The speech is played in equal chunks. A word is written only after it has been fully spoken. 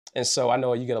And so I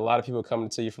know you get a lot of people coming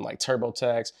to you from like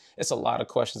TurboTax. It's a lot of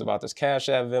questions about this Cash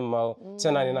App, Venmo,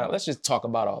 1099. Let's just talk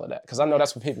about all of that because I know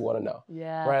that's what people want to know.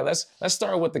 Yeah. Right. Let's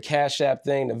start with the Cash App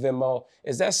thing, the Venmo.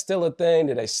 Is that still a thing?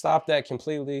 Did they stop that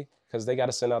completely because they got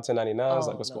to send out 1099s?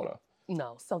 Like, what's going on?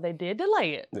 No. So they did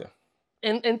delay it. Yeah.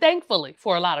 And thankfully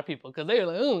for a lot of people because they were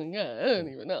like, oh my God, I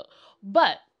don't even know.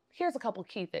 But here's a couple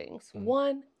key things.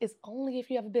 One is only if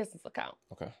you have a business account.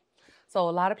 Okay. So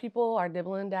a lot of people are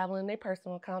dibbling and dabbling in their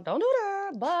personal account. Don't do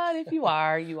that. But if you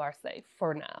are, you are safe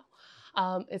for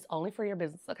now. It's only for your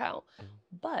business account.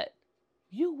 But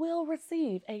you will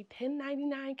receive a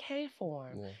 1099-K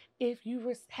form if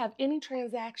you have any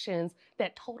transactions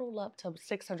that total up to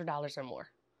 $600 or more.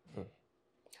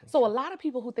 So a lot of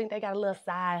people who think they got a little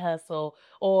side hustle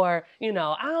or, this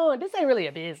ain't really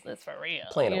a business for real.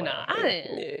 Playing around.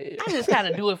 I just kind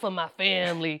of do it for my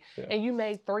family. And you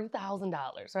made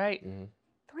 $3,000, right?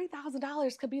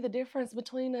 $3,000 could be the difference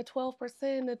between a 12%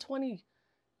 and a 24%.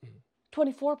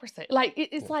 Like,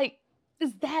 it's like,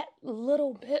 it's that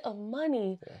little bit of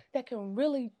money that can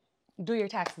really do your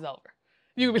taxes over.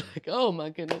 You could be like, oh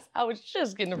my goodness, I was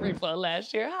just getting a refund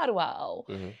last year. How do I owe?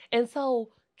 And so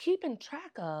keeping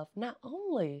track of not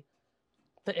only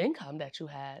the income that you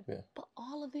had, but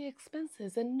all of the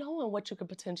expenses and knowing what you could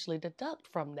potentially deduct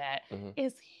from that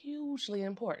is hugely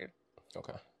important.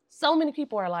 Okay. So many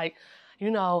people are like, I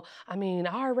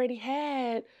already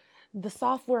had the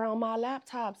software on my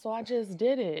laptop, so I just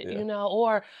did it,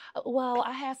 or, well,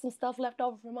 I had some stuff left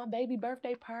over from my baby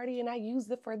birthday party and I used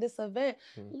it for this event.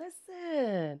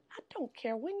 Listen, I don't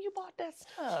care when you bought that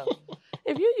stuff.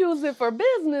 If you use it for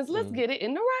business, let's get it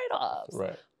in the write-offs.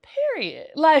 Right. Period.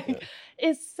 Like,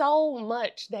 it's so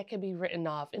much that can be written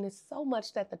off, and it's so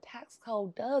much that the tax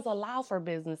code does allow for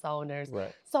business owners.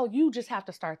 Right. So you just have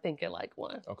to start thinking like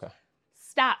one. Okay.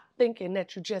 Stop thinking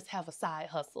that you just have a side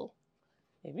hustle.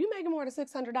 If you're making more than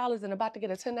 $600 and about to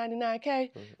get a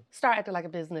 1099-K, start acting like a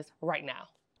business right now.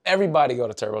 Everybody go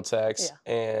to TurboTax,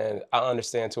 and I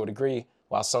understand to a degree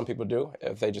why some people do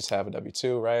if they just have a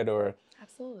W-2, right? Or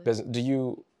absolutely. Business. Do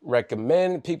you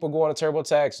recommend people going to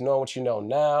TurboTax, knowing what you know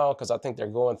now? Because I think they're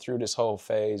going through this whole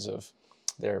phase of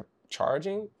they're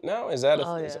charging now. Is that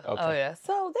okay. Oh yeah.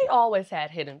 So they always had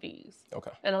hidden fees.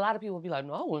 Okay. And a lot of people would be like,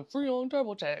 no, I went free on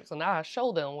TurboTax. And I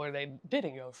show them where they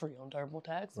didn't go free on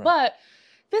TurboTax. Right. But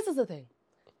this is the thing.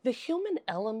 The human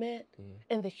element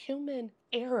and the human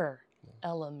error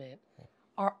element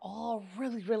are all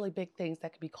really, really big things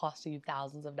that could be costing you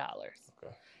thousands of dollars.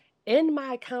 Okay. In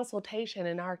my consultation,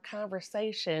 in our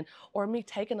conversation, or me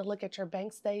taking a look at your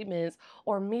bank statements,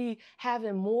 or me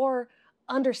having more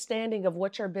understanding of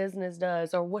what your business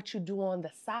does or what you do on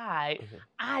the side,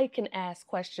 I can ask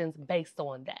questions based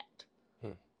on that.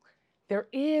 There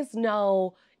is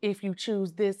no, if you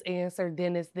choose this answer,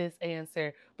 then it's this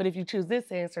answer. But if you choose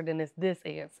this answer, then it's this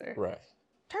answer. Right.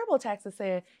 TurboTax is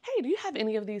saying, hey, do you have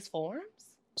any of these forms?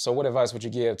 So what advice would you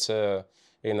give to,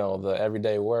 the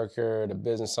everyday worker, the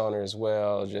business owner as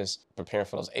well, just preparing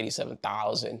for those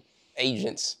 87,000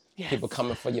 agents, people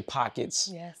coming for your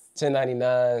pockets,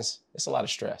 1099s, it's a lot of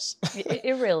stress.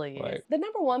 It really is. The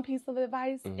number one piece of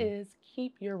advice is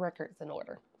keep your records in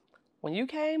order. When you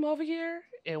came over here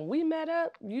and we met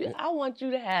up, I want you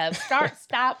to have start,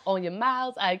 stop on your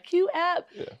Miles IQ app.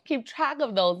 Keep track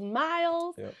of those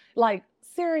miles. Like,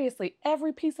 seriously,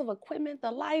 every piece of equipment, the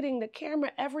lighting, the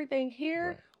camera, everything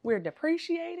here, we're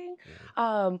depreciating.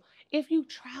 If you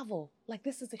travel, like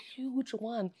this is a huge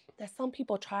one that some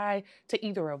people try to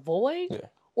either avoid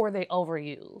or they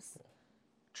overuse.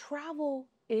 Travel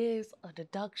is a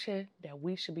deduction that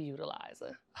we should be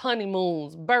utilizing.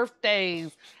 Honeymoons,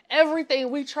 birthdays, everything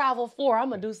we travel for, I'm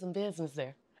gonna do some business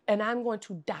there. And I'm going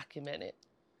to document it.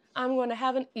 I'm gonna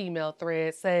have an email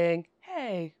thread saying,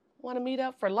 hey, wanna meet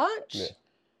up for lunch?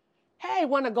 Hey,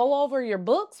 wanna go over your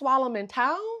books while I'm in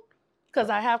town? Because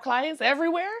I have clients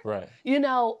everywhere. Right.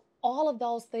 All of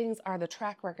those things are the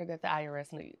track record that the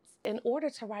IRS needs. In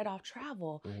order to write off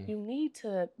travel, you need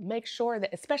to make sure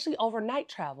that, especially overnight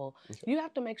travel, you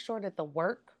have to make sure that the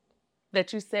work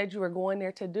that you said you were going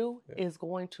there to do is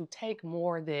going to take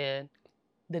more than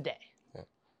the day.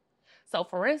 So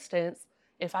for instance,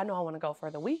 if I know I want to go for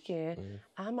the weekend,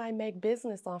 I might make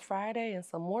business on Friday and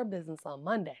some more business on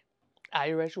Monday.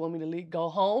 IRS, you want me to go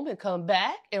home and come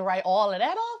back and write all of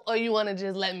that off, or you want to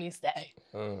just let me stay?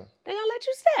 They're going to let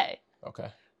you stay. Okay.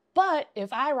 But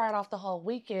if I write off the whole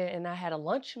weekend and I had a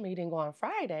lunch meeting on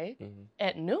Friday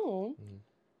at noon,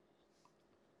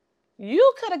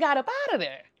 you could have got up out of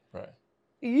there. Right.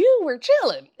 You were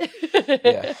chilling.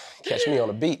 Catch me on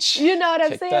the beach. You know what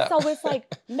I'm saying? So it's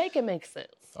like, make it make sense.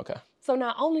 Okay. So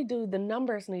not only do the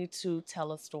numbers need to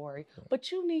tell a story,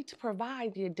 but you need to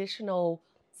provide the additional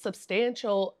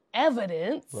substantial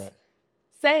evidence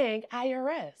saying,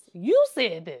 IRS, you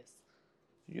said this.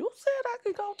 You said I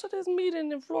could go to this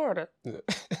meeting in Florida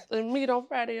and meet on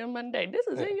Friday and Monday. This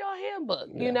is in your handbook,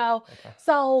 you know? Okay.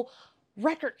 So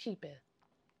record keeping.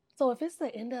 So if it's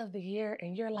the end of the year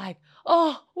and you're like,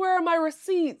 oh, where are my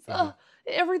receipts? Oh,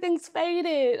 everything's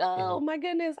faded. Oh, my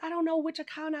goodness. I don't know which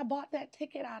account I bought that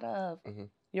ticket out of.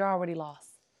 You're already lost.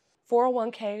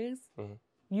 401ks,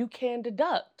 you can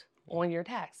deduct on your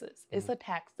taxes. It's a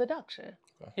tax deduction,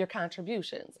 your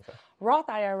contributions. Roth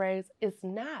IRAs is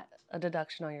not a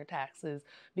deduction on your taxes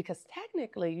because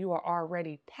technically you are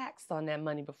already taxed on that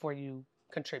money before you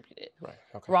contributed.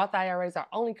 Roth IRAs are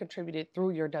only contributed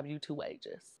through your W-2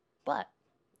 wages. But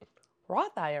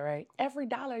Roth IRA, every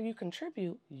dollar you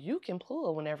contribute, you can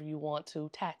pull whenever you want to,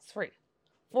 tax-free.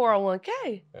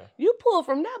 401k, you pull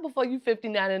from that before you're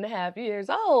 59 and a half years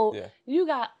old. You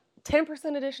got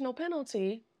 10% additional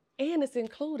penalty, and it's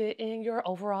included in your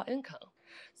overall income.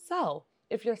 So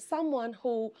if you're someone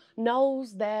who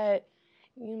knows that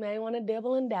you may want to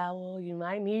dibble and dabble, you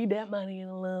might need that money in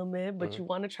a little bit, but you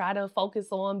want to try to focus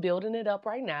on building it up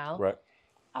right now,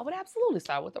 I would absolutely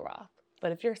start with the Roth.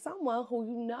 But if you're someone who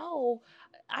you know,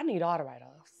 I need all the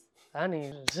write-offs. I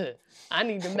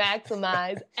need to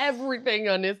maximize everything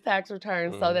on this tax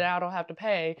return so that I don't have to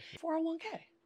pay 401k.